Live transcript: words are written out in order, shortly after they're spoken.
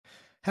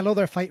Hello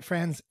there, fight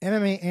friends.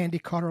 MMA Andy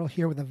Cotterill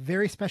here with a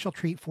very special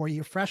treat for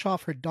you. Fresh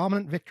off her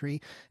dominant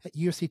victory at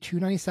UFC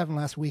 297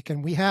 last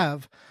weekend, we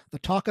have the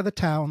talk of the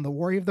town, the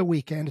warrior of the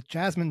weekend,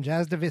 Jasmine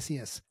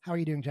Jasudavicius. How are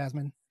you doing,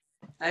 Jasmine?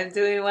 I'm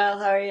doing well.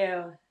 How are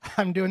you?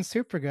 I'm doing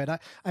super good.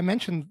 I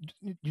mentioned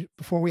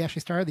before we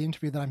actually started the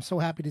interview that I'm so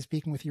happy to be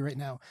speaking with you right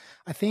now.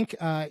 I think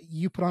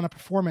you put on a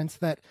performance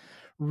that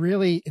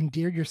really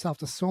endeared yourself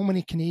to so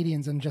many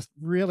Canadians and just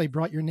really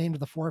brought your name to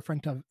the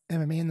forefront of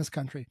MMA in this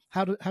country.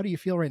 How do you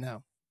feel right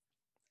now?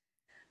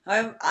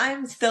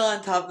 I'm still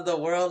on top of the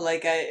world.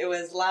 It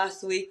was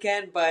last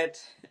weekend, but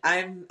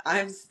I'm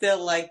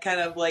still like kind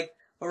of like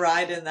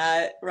riding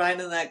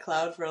that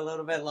cloud for a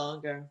little bit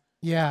longer.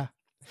 Yeah.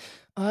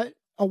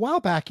 A while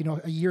back,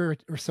 a year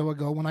or so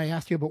ago, when I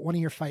asked you about one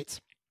of your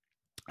fights,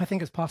 I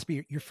think it's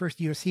possibly your first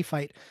UFC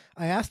fight,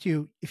 I asked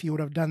you if you would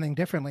have done anything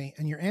differently.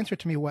 And your answer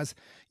to me was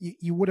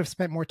you would have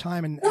spent more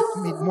time and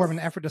made more of an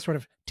effort to sort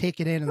of take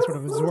it in and sort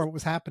of absorb what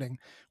was happening.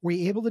 Were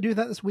you able to do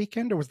that this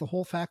weekend, or was the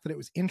whole fact that it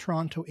was in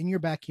Toronto, in your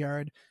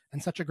backyard,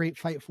 and such a great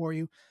fight for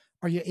you?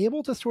 Are you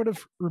able to sort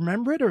of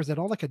remember it, or is it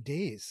all like a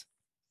daze?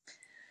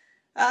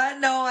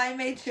 No, I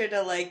made sure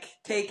to like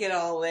take it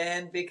all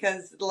in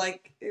because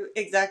like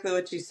exactly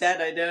what you said.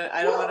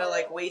 I don't want to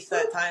like waste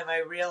that time.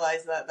 I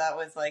realized that that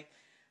was like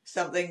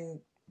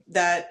something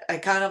that I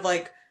kind of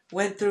like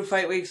went through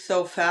fight week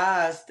so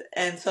fast,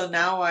 and so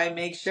now I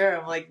make sure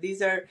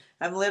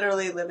I'm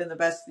literally living the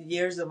best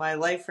years of my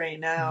life right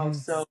now. Mm-hmm.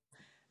 So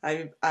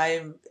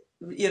I'm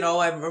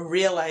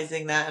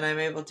realizing that, and I'm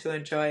able to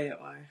enjoy it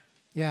more.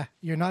 Yeah,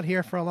 you're not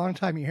here for a long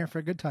time. You're here for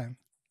a good time.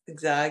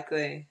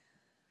 Exactly.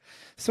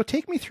 So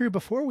take me through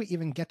before we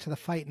even get to the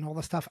fight and all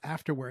the stuff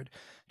afterward.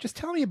 Just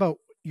tell me about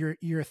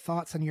your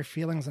thoughts and your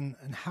feelings and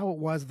how it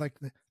was like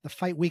the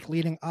fight week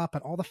leading up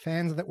and all the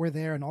fans that were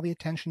there and all the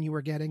attention you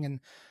were getting and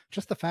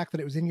just the fact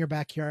that it was in your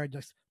backyard.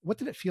 Just what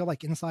did it feel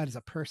like inside as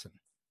a person?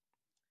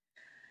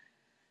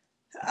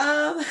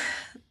 Um,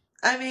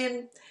 I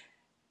mean,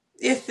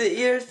 if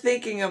you're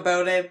thinking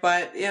about it,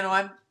 but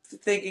I'm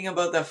thinking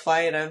about the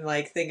fight. I'm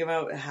like thinking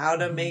about how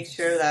to Mm-hmm. make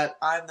sure that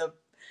I'm the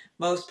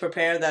most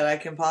prepared that I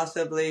can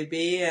possibly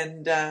be,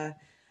 and I'm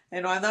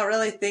not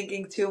really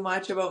thinking too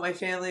much about my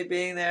family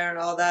being there and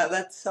all that.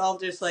 That's all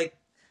just like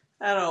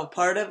I don't know,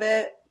 part of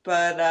it.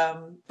 But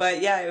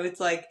yeah, it was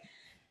like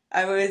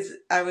I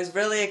was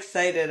really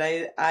excited.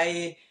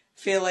 I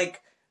feel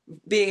like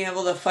being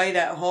able to fight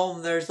at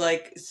home, there's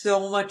like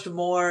so much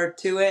more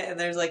to it, and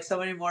there's like so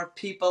many more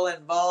people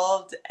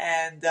involved,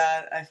 and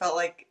I felt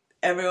like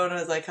everyone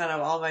was like kind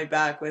of on my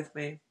back with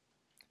me.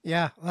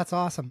 Yeah, that's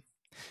awesome.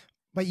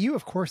 But you,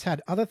 of course,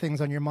 had other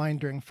things on your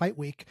mind during fight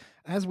week.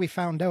 As we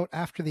found out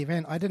after the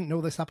event, I didn't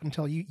know this up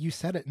until you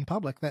said it in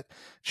public that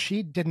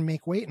she didn't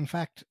make weight. In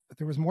fact,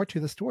 there was more to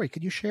the story.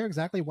 Could you share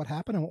exactly what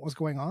happened and what was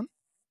going on?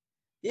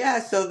 Yeah,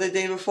 so the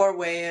day before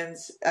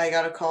weigh-ins, I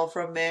got a call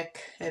from Mick,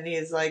 and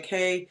he's like,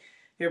 "Hey,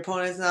 your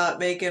opponent's not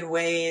making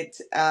weight."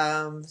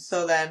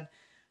 So then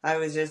I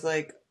was just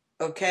like,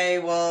 "Okay,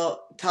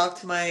 well, talk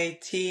to my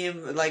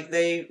team. Like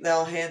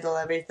they'll handle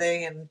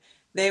everything." And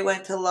they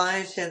went to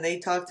lunch, and they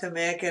talked to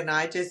Mick, and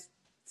I just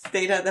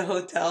stayed at the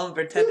hotel and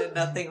pretended Mhm.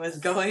 nothing was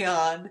going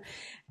on.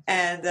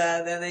 And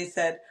then they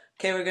said,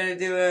 "Okay, we're gonna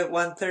do a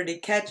 130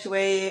 catch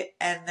weight,"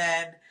 and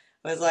then it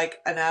was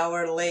like an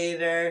hour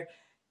later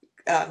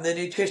the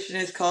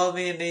nutritionist called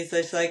me and he's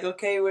just like,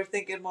 okay, we're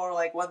thinking more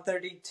like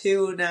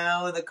 132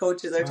 now. And the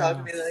coaches are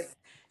talking Wow. to me like,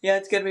 yeah,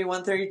 it's going to be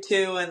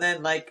 132. And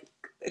then like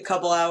a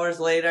couple hours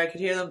later, I could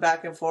hear them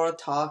back and forth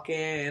talking.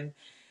 And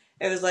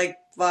it was like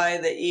by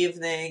the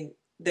evening,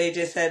 they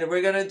just said,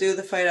 we're going to do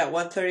the fight at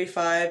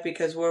 135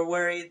 because we're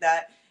worried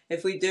that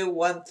if we do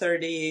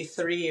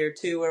 133 or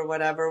 2 or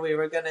whatever we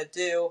were going to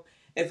do,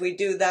 if we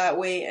do that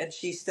weight and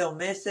she still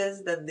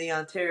misses, then the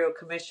Ontario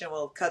Commission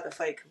will cut the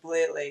fight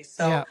completely.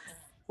 So Yeah.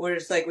 we're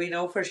just like, we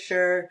know for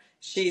sure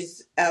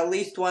she's at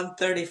least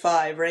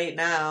 135 right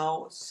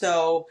now.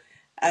 So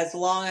as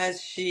long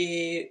as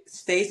she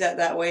stays at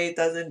that weight,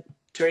 doesn't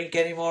drink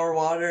any more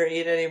water,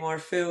 eat any more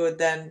food,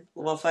 then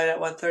we'll fight at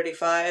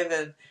 135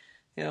 and,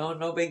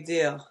 no big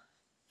deal.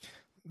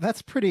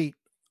 That's pretty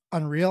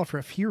unreal for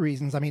a few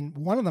reasons. I mean,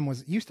 one of them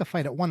was you used to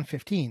fight at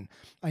 115.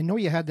 I know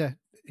you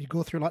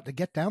go through a lot to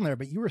get down there,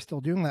 but you were still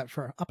doing that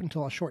for up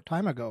until a short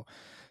time ago.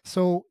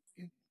 So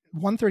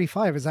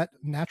 135, is that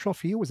natural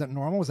for you? Was that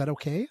normal? Was that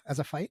okay as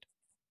a fight?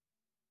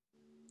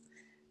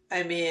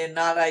 I mean,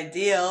 not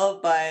ideal,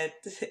 but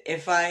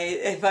if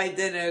I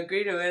didn't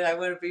agree to it, I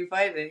wouldn't be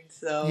fighting.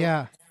 So,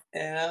 Yeah.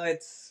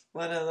 it's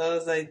one of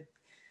those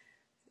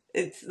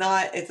it's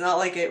not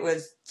like it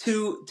was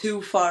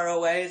too far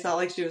away. It's not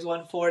like she was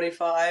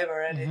 145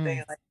 or Hmm.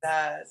 anything like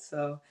that.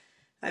 So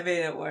I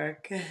made it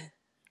work.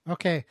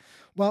 Okay.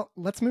 Well,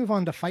 let's move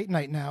on to fight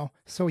night now.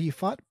 So you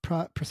fought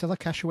Priscila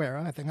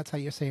Cachoeira. I think that's how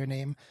you say her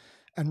name.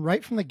 And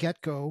right from the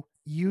get go,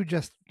 you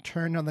just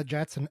turned on the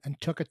Jets and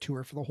took it to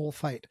her for the whole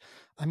fight.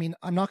 I mean,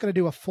 I'm not going to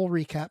do a full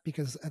recap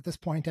because at this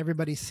point,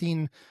 everybody's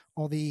seen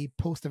all the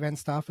post event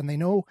stuff and they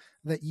know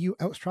that you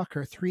outstruck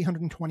her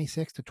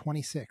 326 to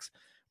 26,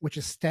 which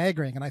is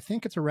staggering. And I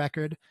think it's a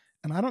record.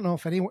 And I don't know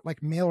if anyone,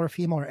 like male or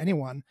female or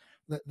anyone,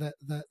 the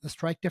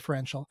strike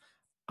differential,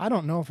 I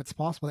don't know if it's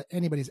possible that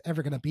anybody's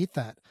ever going to beat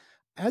that.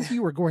 As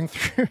you were going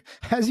through,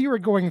 as you were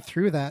going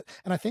through that,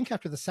 and I think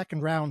after the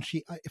second round,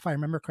 she, if I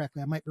remember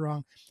correctly, I might be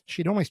wrong,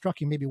 she'd only struck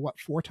you maybe what,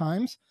 4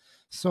 times.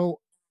 So,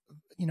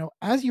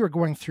 as you were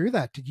going through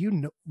that, did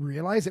you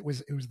realize it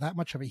was that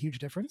much of a huge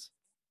difference?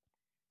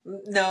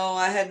 No,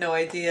 I had no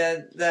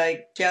idea.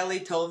 Like Jelly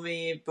told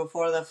me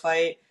before the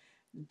fight,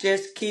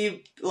 just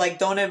keep like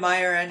don't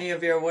admire any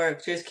of your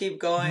work. Just keep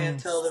going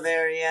until the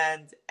very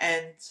end.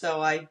 And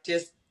so I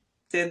just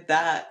did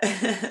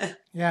that.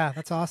 Yeah,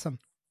 that's awesome.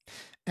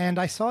 And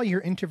I saw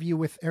your interview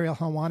with Ariel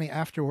Helwani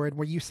afterward,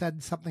 where you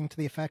said something to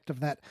the effect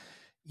of that,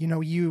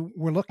 you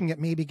were looking at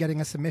maybe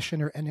getting a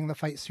submission or ending the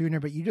fight sooner,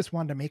 but you just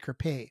wanted to make her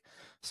pay.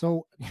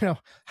 So,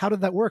 how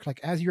did that work? Like,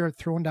 as you're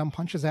throwing down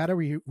punches at her,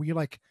 were you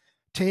like,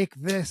 take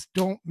this,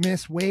 don't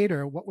miss weight,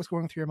 or what was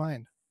going through your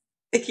mind?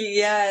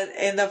 Yeah,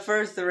 in the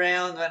first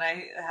round when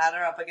I had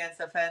her up against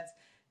the fence,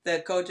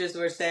 the coaches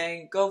were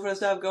saying, go for a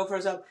sub, go for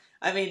a sub.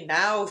 I mean,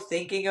 now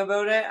thinking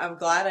about it, I'm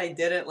glad I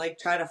didn't like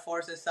try to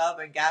force a sub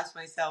and gas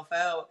myself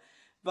out.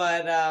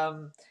 But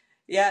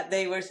yeah,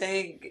 they were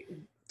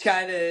saying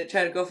try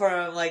to go for it.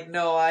 I'm like,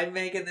 no, I'm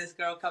making this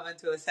girl come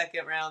into a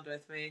second round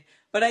with me.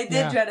 But I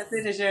did try to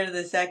finish her in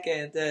the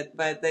second,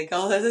 but they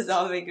call her the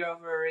zombie girl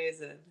for a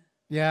reason.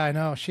 Yeah, I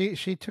know. She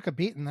took a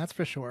beating, that's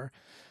for sure.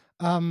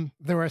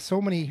 There were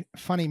so many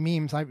funny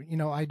memes.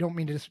 I don't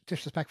mean to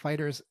disrespect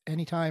fighters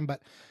anytime,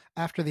 but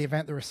after the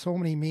event, there were so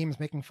many memes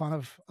making fun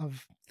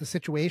of the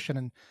situation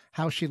and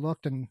how she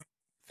looked and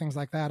things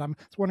like that. I'm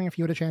just wondering if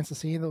you had a chance to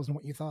see those and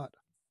what you thought.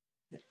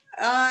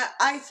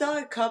 I saw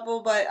a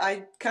couple, but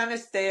I kind of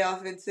stay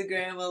off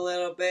Instagram a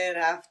little bit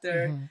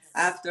after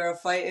a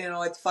fight.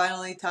 It's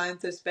finally time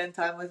to spend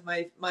time with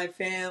my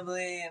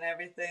family and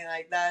everything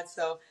like that.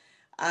 So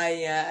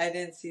I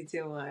didn't see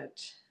too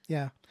much.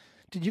 Yeah.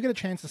 Did you get a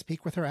chance to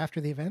speak with her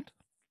after the event?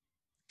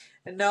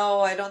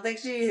 No, I don't think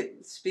she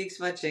speaks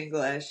much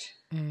English.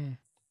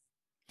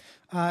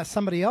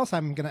 Somebody else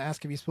I'm going to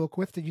ask if you spoke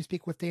with. Did you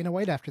speak with Dana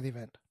White after the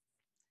event?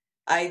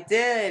 I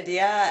did,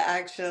 yeah,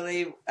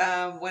 actually.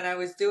 When I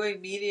was doing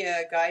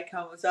media, a guy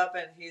comes up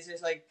and he's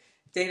just like,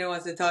 Dana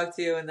wants to talk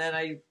to you. And then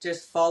I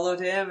just followed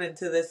him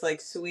into this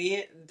like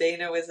suite and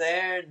Dana was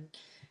there and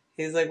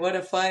he's like, what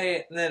a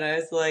fight. And then I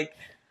was like,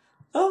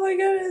 oh my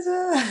goodness.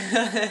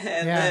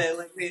 And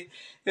then it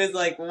was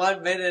like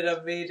 1 minute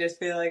of me just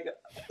being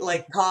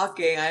like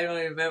talking. I don't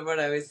even remember what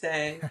I was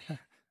saying.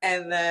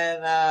 And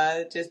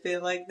then just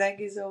being like, thank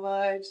you so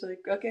much. Like,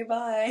 okay,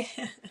 bye.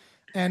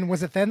 And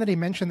was it then that he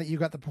mentioned that you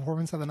got the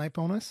performance of the night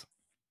bonus?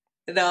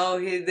 No,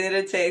 he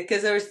didn't say,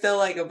 because there was still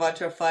like a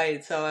bunch of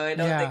fights. So I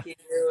don't think he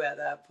knew at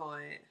that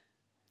point.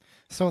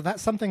 So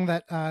that's something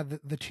that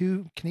the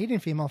two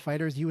Canadian female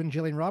fighters, you and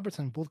Jillian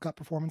Robertson, both got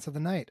performance of the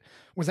night.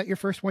 Was that your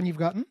first one you've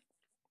gotten?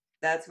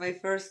 That's my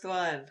first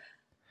one.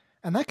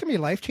 And that can be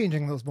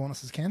life-changing, those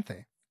bonuses, can't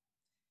they?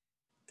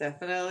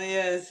 Definitely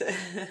is.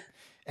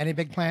 Any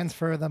big plans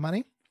for the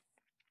money?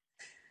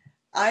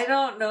 I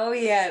don't know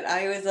yet.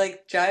 I was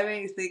like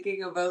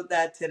thinking about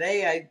that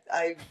today.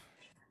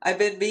 I've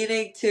been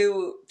meaning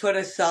to put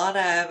a sauna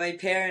at my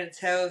parents'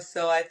 house,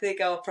 so I think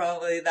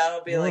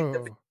that'll be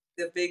like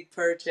the big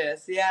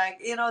purchase. Yeah,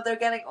 they're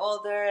getting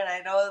older, and I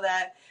know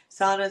that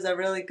saunas are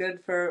really good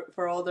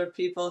for older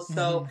people.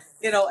 So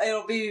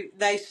it'll be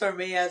nice for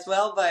me as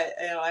well. But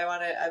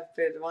I've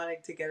been wanting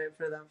to get it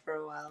for them for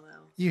a while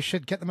now. You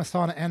should get them a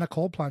sauna and a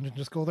cold plunge and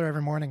just go there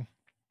every morning.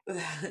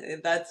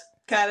 That's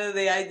kind of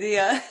the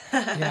idea.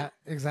 Yeah,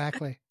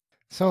 exactly.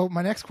 So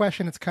my next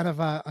question, it's kind of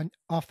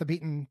off the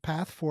beaten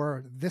path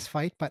for this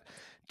fight, but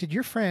did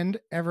your friend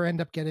ever end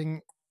up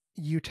getting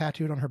you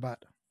tattooed on her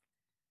butt?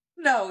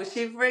 No,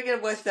 she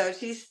friggin' was though.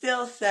 She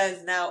still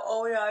says now,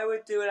 oh yeah, I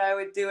would do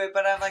it.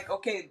 But I'm like,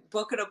 okay,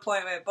 book an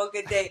appointment, book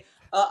a date.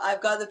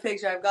 I've got the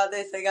picture, I've got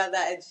this, I got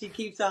that. And she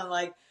keeps on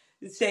like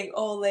saying,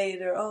 oh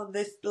later, oh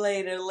this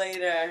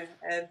later.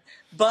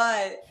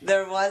 But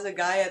there was a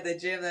guy at the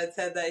gym that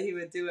said that he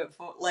would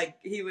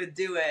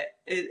do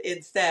it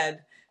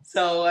instead.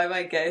 So I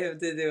might get him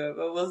to do it,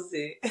 but we'll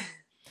see.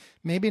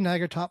 Maybe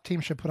Niagara Top Team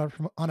should put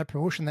on a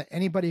promotion that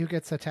anybody who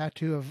gets a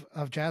tattoo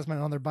of Jasmine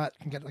on their butt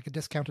can get like a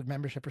discounted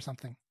membership or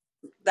something.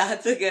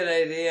 That's a good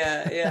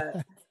idea,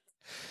 yeah.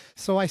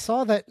 So I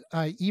saw that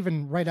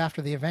even right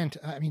after the event,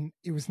 I mean,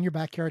 it was in your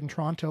backyard in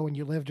Toronto and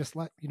you live just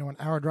an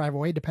hour drive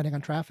away, depending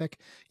on traffic.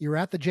 You were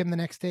at the gym the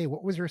next day.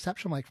 What was your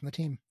reception like from the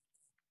team?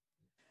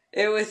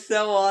 It was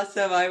so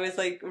awesome. I was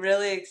like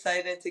really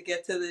excited to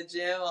get to the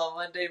gym on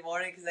Monday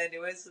morning because I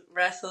knew it was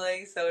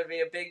wrestling, so it would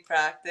be a big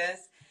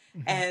practice.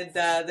 Mm-hmm.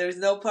 And there was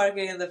no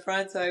parking in the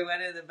front, so I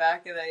went in the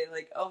back and I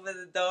like opened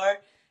the door.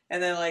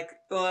 And then like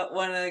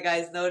one of the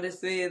guys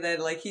noticed me, and then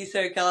like he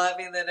started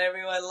clapping. And then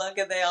everyone looked,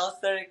 and they all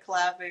started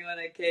clapping when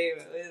I came.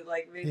 It was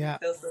like made me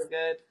feel so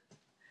good.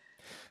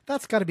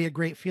 That's got to be a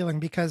great feeling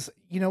because,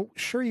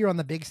 sure, you're on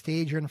the big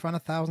stage, you're in front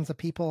of thousands of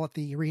people at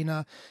the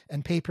arena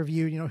and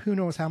pay-per-view, who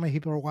knows how many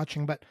people are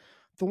watching, but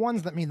the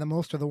ones that mean the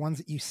most are the ones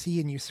that you see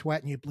and you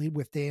sweat and you bleed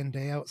with day in,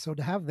 day out. So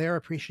to have their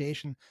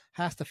appreciation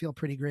has to feel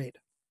pretty great.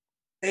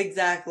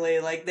 Exactly.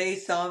 Like they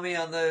saw me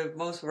on the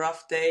most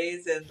rough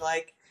days and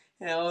like,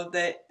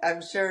 that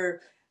I'm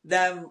sure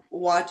them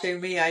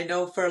watching me, I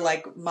know for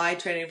like my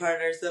training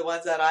partners, the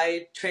ones that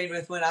I train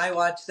with when I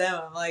watch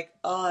them, I'm like,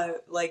 oh,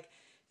 like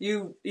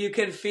you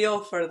can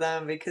feel for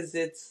them because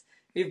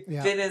you've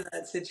Yeah. been in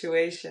that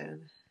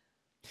situation.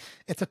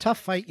 It's a tough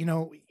fight.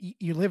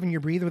 You live and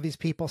you breathe with these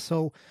people.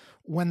 So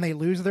when they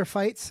lose their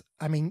fights,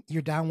 I mean,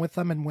 you're down with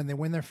them. And when they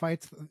win their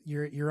fights,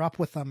 you're up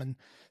with them. And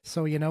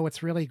so,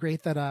 it's really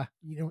great that,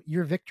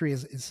 your victory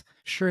is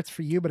sure it's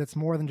for you, but it's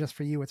more than just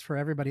for you. It's for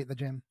everybody at the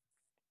gym.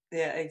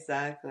 Yeah,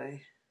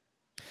 exactly.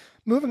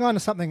 Moving on to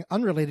something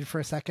unrelated for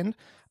a second.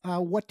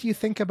 What do you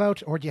think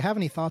about, or do you have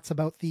any thoughts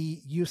about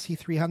the UFC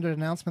 300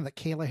 announcement that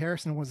Kayla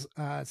Harrison was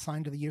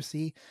signed to the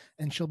UFC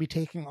and she'll be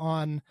taking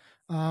on,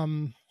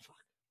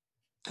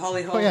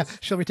 Holly oh yeah, Holmes.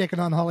 she'll be taking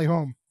on Holly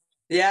Holm.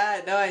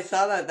 Yeah, no, I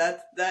saw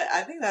that.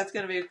 I think that's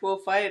going to be a cool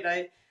fight.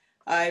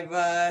 I've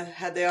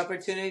had the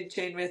opportunity to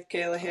train with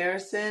Kayla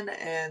Harrison,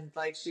 and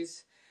like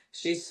she's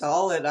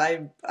solid.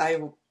 I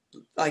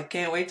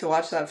can't wait to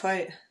watch that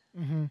fight.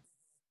 Mm-hmm.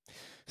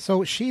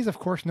 So she's, of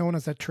course, known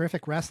as a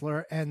terrific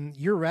wrestler, and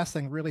your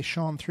wrestling really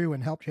shone through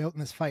and helped you out in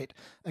this fight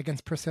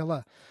against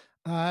Priscila.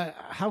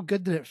 How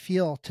good did it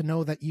feel to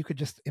know that you could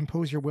just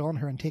impose your will on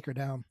her and take her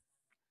down?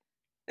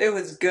 It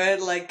was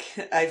good. Like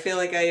I feel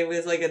like I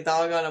was like a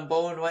dog on a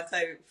bone once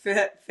I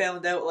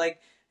found out.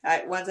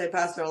 Once I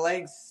passed her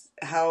legs,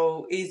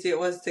 how easy it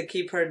was to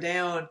keep her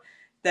down.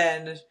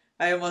 Then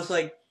I almost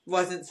like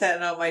wasn't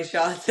setting up my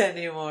shots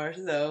anymore.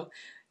 So,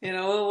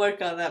 we'll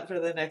work on that for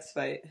the next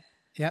fight.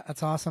 Yeah,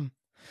 that's awesome.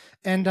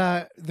 And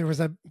there was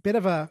a bit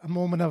of a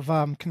moment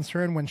of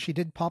concern when she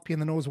did pop you in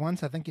the nose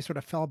once. I think you sort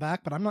of fell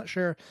back, but I'm not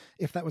sure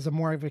if that was a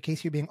more of a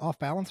case of you being off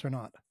balance or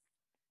not.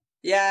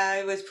 Yeah,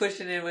 I was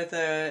pushing in with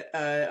a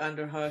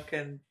underhook,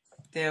 and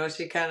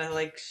she kind of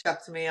like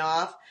shucked me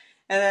off,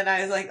 and then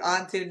I was like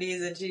on two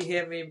knees, and she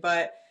hit me.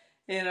 But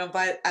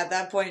but at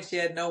that point she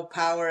had no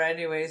power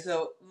anyway.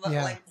 So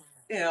Yeah. like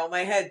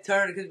my head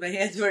turned because my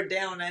hands were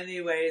down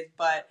anyways.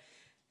 But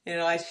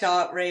I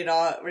shot right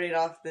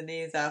off the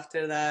knees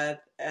after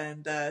that,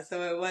 and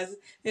so it was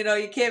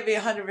you can't be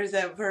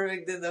 100%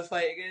 perfect in the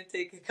fight. You're gonna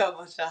take a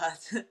couple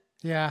shots.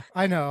 Yeah,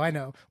 I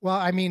know. Well,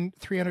 I mean,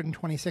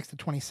 326 to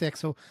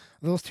 26. So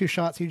those two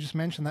shots you just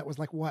mentioned, that was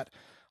like what?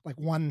 Like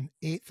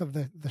 1/8 of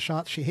the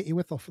shots she hit you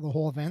with for the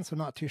whole event. So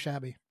not too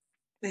shabby.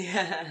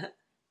 Yeah.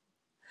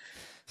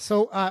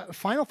 So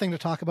final thing to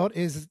talk about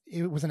is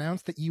it was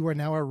announced that you are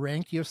now a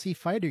ranked UFC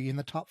fighter. You're in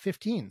the top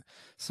 15.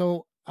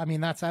 So, I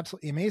mean, that's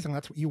absolutely amazing.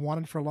 That's what you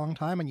wanted for a long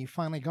time and you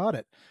finally got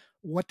it.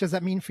 What does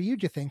that mean for you,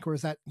 do you think? Or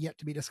is that yet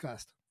to be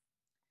discussed?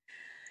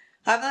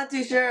 I'm not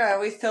too sure. I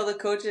always tell the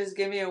coaches,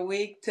 give me a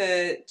week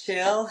to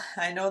chill.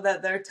 I know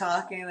that they're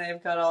talking.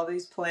 They've got all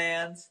these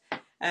plans.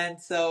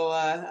 And so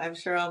I'm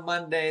sure on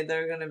Monday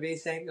they're going to be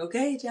saying,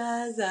 okay,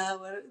 Jazz,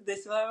 this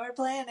is what we're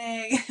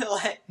planning.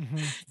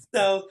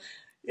 So,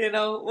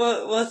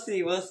 we'll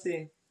see. We'll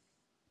see.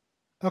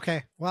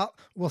 Okay, well,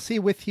 we'll see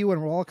with you, and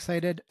we're all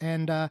excited.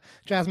 And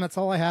Jasmine, that's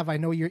all I have. I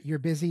know you're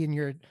busy, and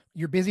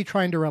you're busy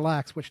trying to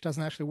relax, which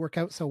doesn't actually work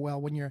out so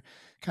well when you're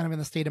kind of in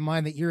the state of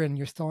mind that you're in.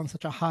 You're still on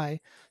such a high.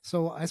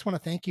 So I just want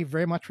to thank you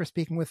very much for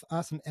speaking with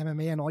us and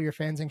MMA and all your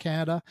fans in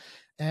Canada.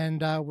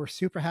 And we're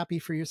super happy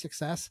for your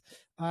success.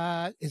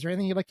 Is there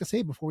anything you'd like to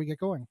say before we get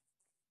going?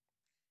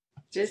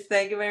 Just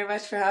thank you very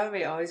much for having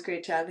me. Always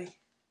great chatting.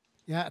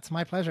 Yeah, it's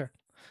my pleasure.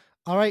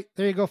 All right,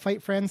 there you go,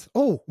 fight friends.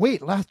 Oh,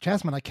 wait,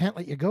 Jasmine, I can't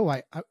let you go.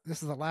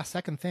 This is the last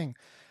second thing.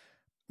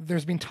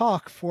 There's been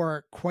talk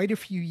for quite a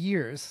few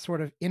years, sort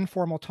of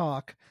informal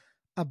talk,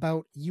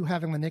 about you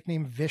having the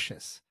nickname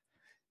Vicious.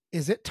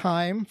 Is it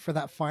time for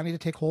that finally to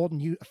take hold and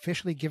you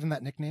officially given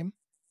that nickname?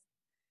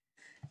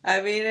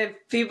 I mean,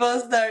 if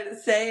people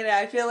start saying it,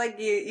 I feel like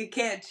you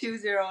can't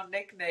choose your own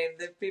nickname.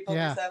 That people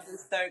just have to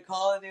start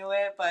calling you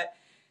it, but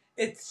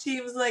it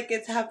seems like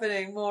it's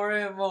happening more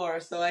and more,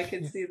 so I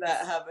can see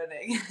that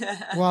happening.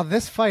 Well,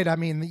 this fight, I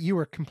mean, you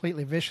were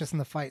completely vicious in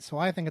the fight, so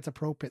I think it's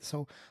appropriate.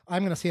 So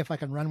I'm going to see if I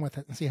can run with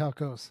it and see how it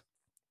goes.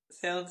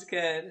 Sounds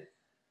good.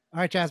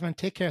 All right, Jasmine,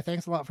 take care.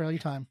 Thanks a lot for all your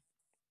time.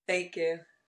 Thank you.